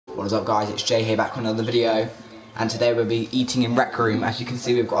What is up, guys? It's Jay here, back with another video, and today we'll be eating in Rec Room. As you can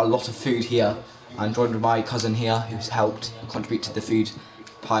see, we've got a lot of food here. I'm joined with my cousin here, who's helped contribute to the food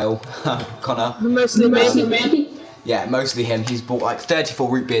pile. Connor. Mostly me. Yeah, mostly him. He's bought like 34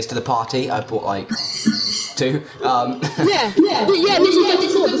 root beers to the party. I bought like 2. Yeah, this is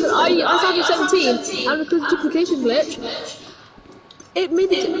 34 because I started 17, and because of the duplication glitch, it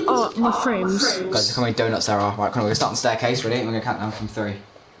made it. Oh, my frames. Guys, look how many donuts there are. Right, Connor, we're gonna start on the staircase. Ready? I'm gonna count down from 3.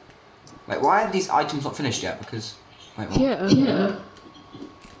 Wait, why are these items not finished yet? Because wait, what? Yeah.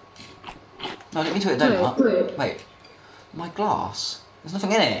 No, I didn't mean to eat a donut. Wait, my glass. There's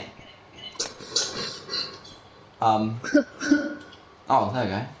nothing in it. Oh, there we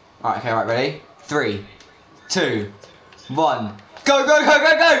go. Alright, okay, right, ready? 3, 2, 1. Go, go, go,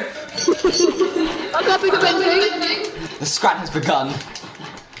 go, go! I can't pick up anything. The scrat has begun.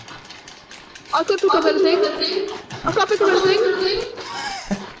 I can't pick up anything. I can't pick up anything.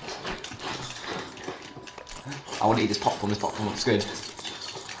 I want to eat this popcorn looks good.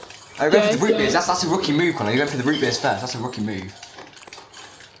 Oh, you're going for the root beers. That's a rookie move, Connor. You're going for the root beers first. That's a rookie move.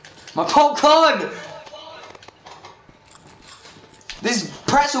 My popcorn! This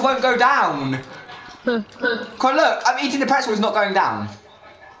pretzel won't go down. Connor, look. I'm eating the pretzel. It's not going down.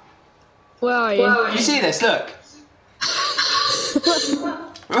 Where are you? You see this? Look.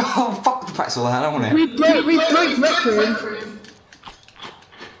 Oh, fuck the pretzel. I don't want it. We broke Rec Room.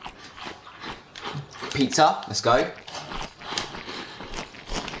 Pizza. Let's go.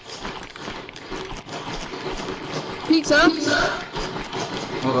 Pizza. Oh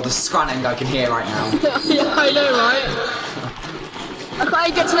my god, the scranning I can hear right now. Yeah, I know, right? I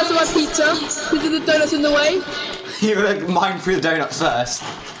can't get to the rest of my pizza because of the donuts in the way. You're gonna mine through the donuts first.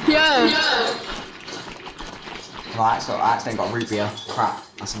 Yeah. Right, so I accidentally got root beer. Crap,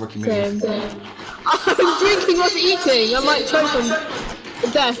 that's a rookie move. I'm drinking what's eating. I might choke on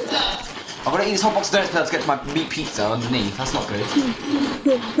to death. I'm gonna eat this whole box of donuts to get to my meat pizza underneath. That's not good.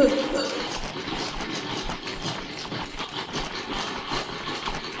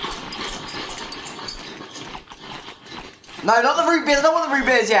 No, not the root beers. I don't want the root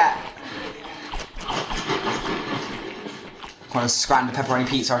beers yet. Quite a scrambled pepperoni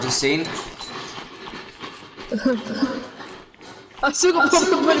pizza I've just seen. I still got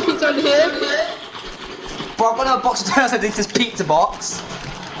pepperoni pizza in here. Bro, I've got another box of donuts underneath this pizza box.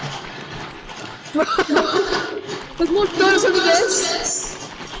 There's more donuts under this.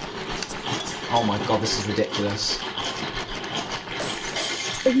 Oh my god, this is ridiculous.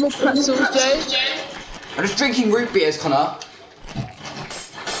 There's more pretzels, Jay. I'm just drinking root beers, Connor.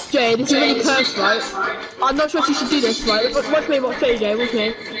 Jay, this is really cursed, right? I'm not sure if you should do this, right? Watch me, Jay, watch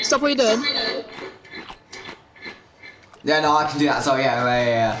me. Stop what you're doing. Yeah, no, I can do that as well, yeah.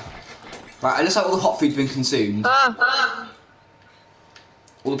 Right, it looks like all the hot food's been consumed.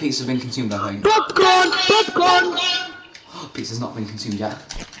 All the pizzas have been consumed, I think. Popcorn! Pizza's not been consumed yet.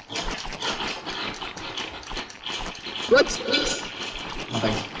 What?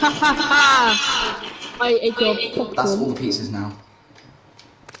 Nothing. Ha ha ha! I ate your popcorn. That's all the pizzas now.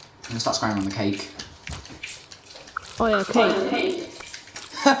 I'm gonna start scrambling on the cake. Oh yeah, cake.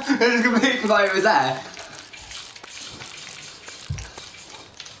 It's completely forgot it was there.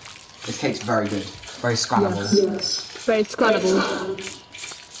 This cake's very good. Very scrannable. Yes. Very scrannable.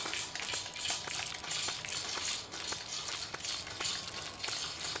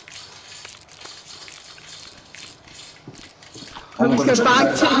 Oh my god,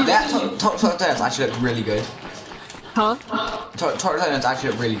 back top donuts actually look really good. Huh? Top donuts actually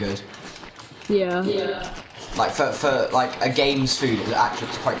look really good. Yeah. Like for like a game's food, it actually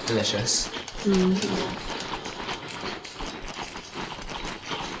looks quite delicious.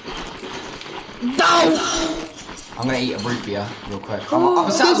 No! I'm gonna eat a root beer real quick.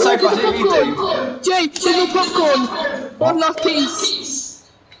 I'm so glad I didn't mean to. Jay, there's more popcorn! One last piece!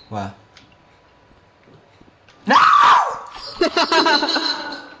 Where? No!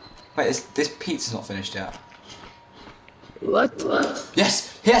 Wait, this pizza's not finished yet. What?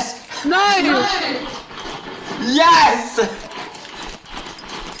 Yes! No! Yes!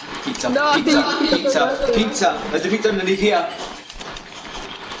 Pizza, No, pizza. There's a pizza underneath here.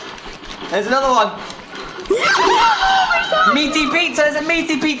 There's another one. Meaty pizza. There's a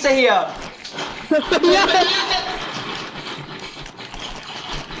meaty pizza here.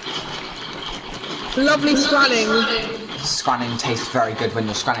 Lovely scranning. Scranning tastes very good when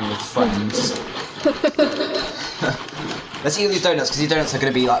you're scranning with friends. Let's eat these donuts because these donuts are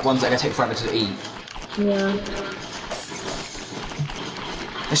going to be like ones that are going to take forever to eat. Yeah.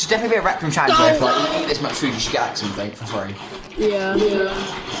 There should definitely be a Rec Room challenge where if like, you eat this much food, you should get something for free. Yeah. Do you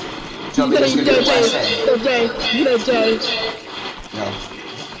know what I mean? No, Jay. No.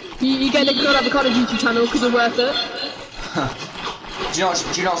 You get a good avocado YouTube channel because you're worth it. Do you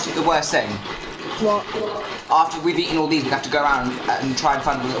know what's the worst thing? What? After we've eaten all these, we have to go around and try and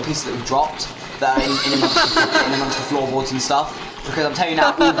find the little pieces that we've dropped that are in amongst the floorboards and stuff. Because I'm telling you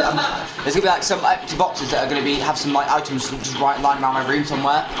now, there's gonna be like some empty boxes that are gonna have some like items just lying around my room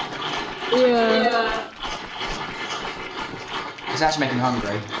somewhere. Yeah. It's actually making me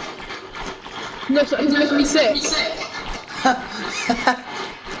hungry. No, it's making me sick.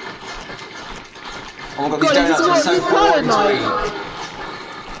 Oh my god, these donuts are so boring to eat.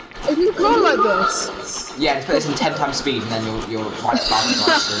 Is it car like this? Yeah, just put this in 10 times speed and then you're right back on the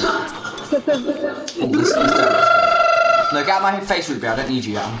this donuts. No, get out of my face, Ruby, I don't need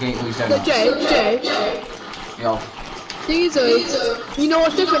you yet. I'm getting all these donuts. Jay. Yo. Diesel, you know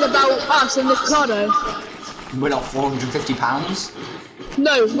what's different about us and this Cardo? We're not £450.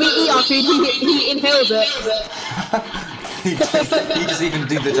 No, we eat our food, he inhales it. He doesn't even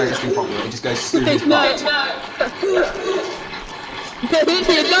do the donuts thing properly, it just goes through his butt.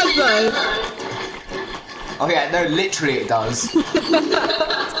 It does though. Oh yeah, no, literally it does. Oh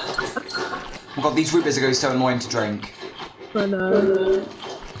my god, these root beers are going to be so annoying to drink. I know.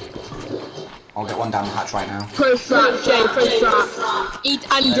 I'll get one down the hatch right now. Pro strat, Jay, pro strat. Eat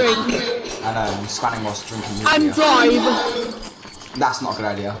and drink. I know, I'm scanning whilst drinking. And drive. That's not a good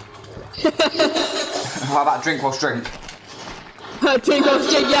idea. How about drink whilst drink? Drink whilst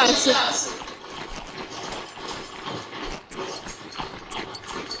drink, yes.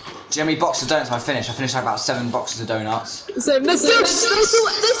 Do you know how many boxes of donuts I finished? I finished like about 7 boxes of donuts. So there's still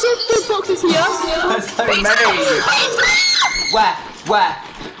 4 boxes here. There's so many. Where?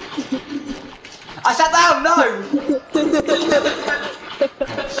 I sat down. No.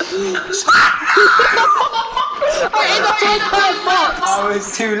 I'm in the front box. Oh,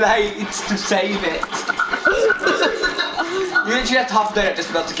 it's too late to save it. You literally have to half a donut just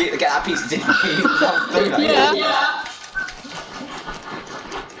about to get that piece, didn't you? Yeah.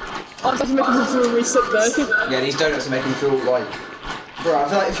 Oh, it's actually making me feel really sick though. Yeah, these donuts are making me feel like... Bro, I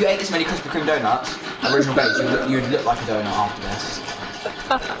feel like if you ate this many Krispy Kreme donuts, original base, you'd look like a donut after this.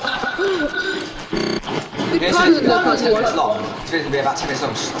 It's going to be about 10 minutes long. It's going to be about 10 minutes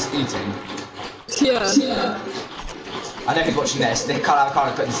long just eating. Yeah. I know who's watching this. They can't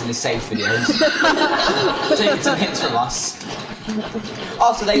have put this in his save videos. Taking some hints from us.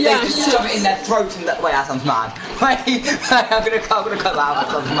 Oh, so they just shove it in their throat and that. Wait, that sounds mad. Wait, I'm gonna cut that out.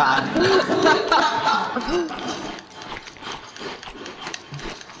 That sounds mad.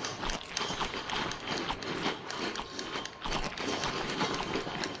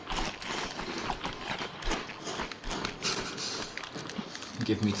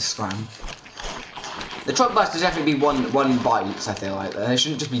 Give me the scram. The chocolate bites should definitely be one bite. I feel like there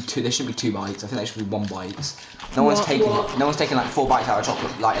shouldn't just be two. There shouldn't be 2 bites. I think there should be 1 bite. No one's taking like 4 bites out of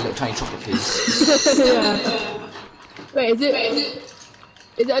chocolate, like a little tiny chocolate piece. Yeah. Wait, is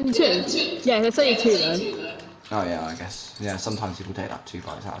it only 2? Yeah, there's only 2 though. Oh yeah, I guess. Yeah, sometimes people take like 2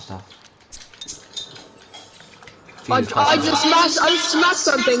 bites out of stuff. I just smashed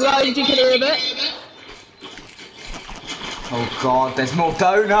something. Why did you get rid of it? Oh god, there's more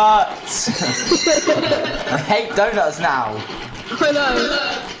donuts! I hate donuts now. I know.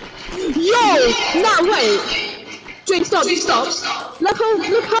 Yo! No, wait! Jake, stop! Look how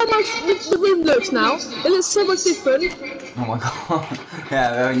much the room looks now. It looks so much different. Oh my god.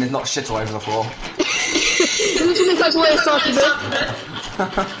 Yeah, I mean, there's not shit all over the floor. It looks like where it started with.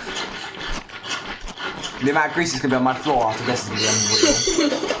 The amount of grease is going to be on my floor after this is going to be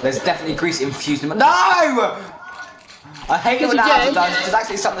unreal. There's definitely grease infused in my— No! I hate it when that happens. There's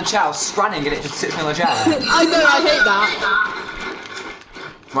actually something in the chair, I was scanning and it just sits on the chair. I know, I hate that.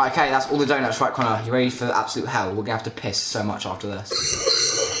 Right, okay, that's all the donuts. Right, Connor, you ready for the absolute hell? We're going to have to piss so much after this.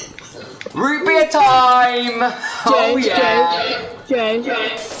 Root beer time! Oh yeah! Jay, do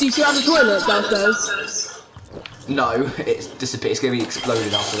you still have a toilet downstairs? No, it's disappeared. It's going to be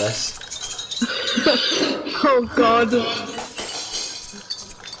exploded after this. Oh god.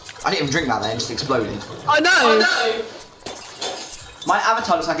 I didn't even drink that then, it just exploded. I know! My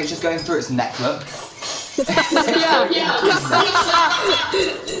avatar looks like it's just going through its neck, look. Yeah.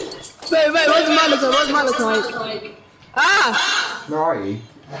 Wait, what's mine look like? Ah! Where are you?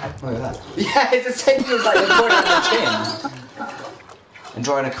 Look at that. Yeah, it's the same thing as like enjoying on the chin.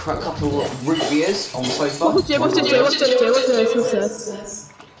 Enjoying a couple of root beers on the sofa. What's this?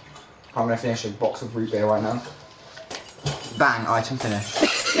 I'm going to finish a box of root beer right now. Bang, item finished.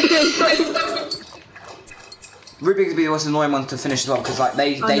 Root beers would be the most annoying ones to finish as well, because like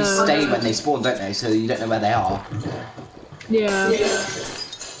they stay when they spawn, don't they? So you don't know where they are. Yeah.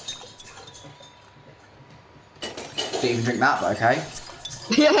 Didn't even drink that, but okay.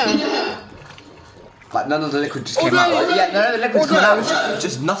 Yeah. Like none of the liquid just came out. Like, yeah, none of the liquid's coming out. It was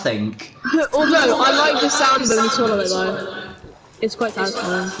just nothing. Although I like the sound when you swallow it though. It's quite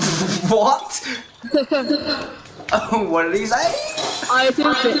satisfying. What? Oh, what did he say? I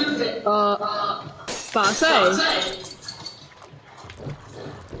think it. But I say.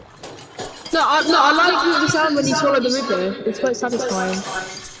 No, I like the sound when you swallow the root beer. It's quite satisfying.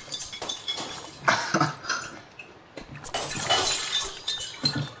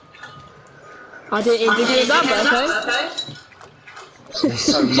 I didn't even do that, but okay. There's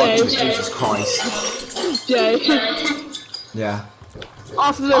so much of it, Jesus Christ. Jay. Yeah.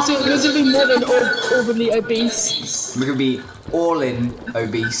 After this, we're going to be more than overly obese. We're gonna be all in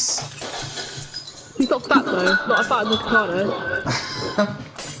obese. He's not fat though, not a fat avocado.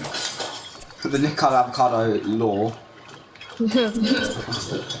 The Nickel avocado law.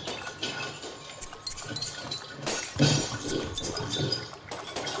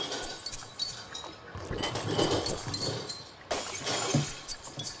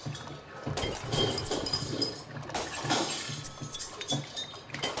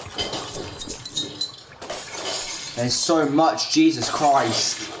 There's so much, Jesus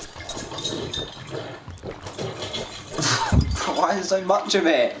Christ. Why is so much of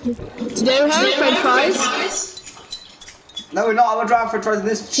it? Today we're having french fries. No, we're not. I would rather french fries than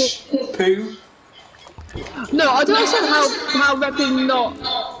this poo. No, I don't understand how repping not.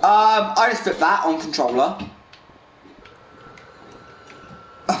 I just put that on controller.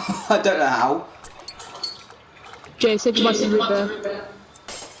 I don't know how. Jay, say goodbye to the root beer.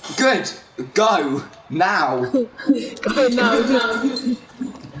 Good. Go now. Go now.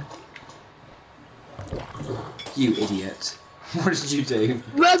 You idiot. What did you do?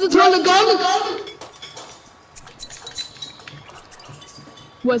 Where's the toilet gone?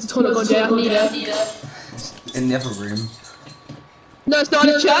 Where's the toilet gone, Jay? I need it. In the other room. No, it's not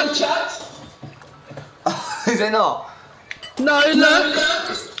in check. Is it not? No, look.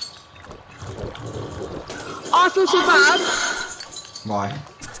 I feel so bad. Why?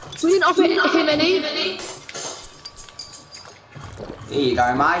 We didn't offer him any. Here you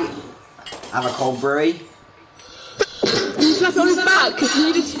go, mate. Have a cold brewy. You left it on his back because you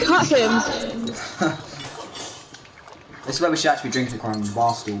needed to cut him. This is where we should actually be drinking it on the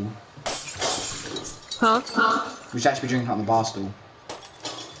bar stool. Huh? We should actually be drinking it on the bar stool.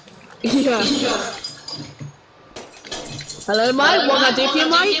 Yeah. Hello, mate. What can I do for you,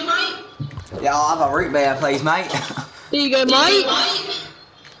 mate? Yeah, I'll have a root beer, please, mate. Here you go, mate.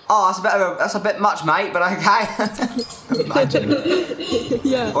 Oh, that's a bit much, mate, but okay. Imagine.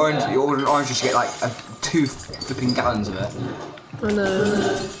 Yeah. Orange, you order an orange, you should get like 2 flipping gallons of it. I know.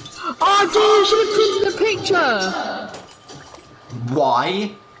 Oh, dude, you should have printed a picture. Why?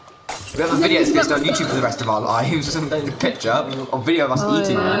 We have a video that's going to on YouTube for the rest of our lives. A picture, a video of us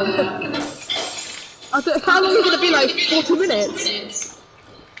eating it. How long is it going to be? Like 40 minutes?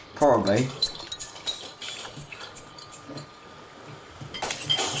 Probably.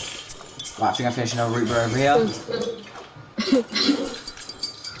 Right, I think I'm finishing our root beer over here.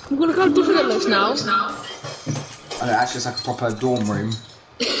 Look how different it looks now. I know, actually it's like a proper dorm room.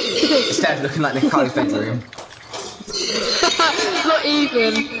 Instead of looking like Nicolo's bedroom. Not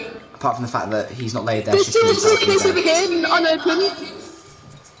even. Apart from the fact that he's not laid there. There's still a suitcase over here, unopened.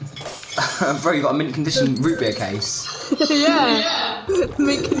 Bro, you got a mint condition root beer case. Yeah.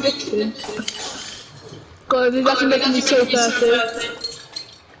 Mint condition. God, this is actually making me so thirsty.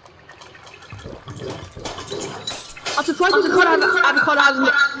 I'm surprised that the avocado hasn't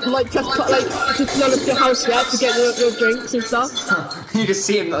like just gone up your house yet to get your drinks and stuff. You just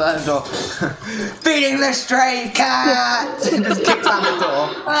see him at the door. Feeding the stray cat! And just kicks out the door.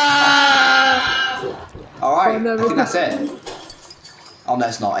 Alright, Oh, no, I think that's it. Oh no,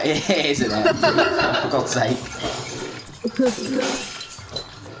 it's not. It is, isn't it? For God's sake.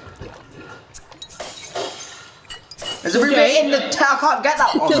 There's a root beer in the town. I can't get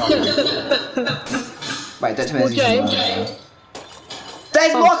that one. Wait, don't tell me there's more.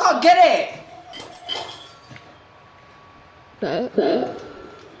 There's more, I can't get it!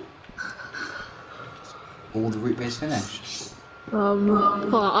 All the root beer's finished. I'm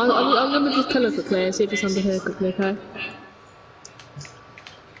gonna just tell her quickly and see if it's under here quickly, okay?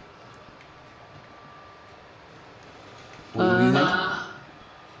 What do you think?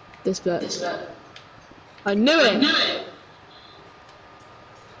 This bit. I knew it!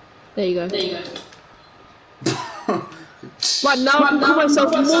 There you go. Right, now I can call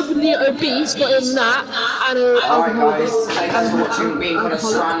myself morbidly obese, not even that, and Alright guys, thanks for watching me on a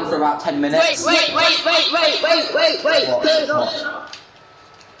strand for about 10 minutes. Wait! What?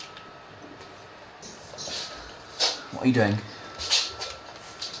 What are you doing?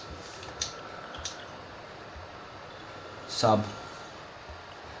 sub.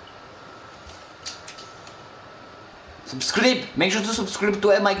 Subscribe. Make sure to subscribe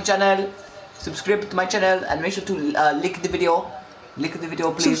to my channel. Subscribe to my channel and make sure to like the video. Like the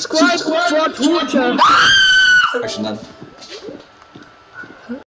video, please. Subscribe for future. Question done.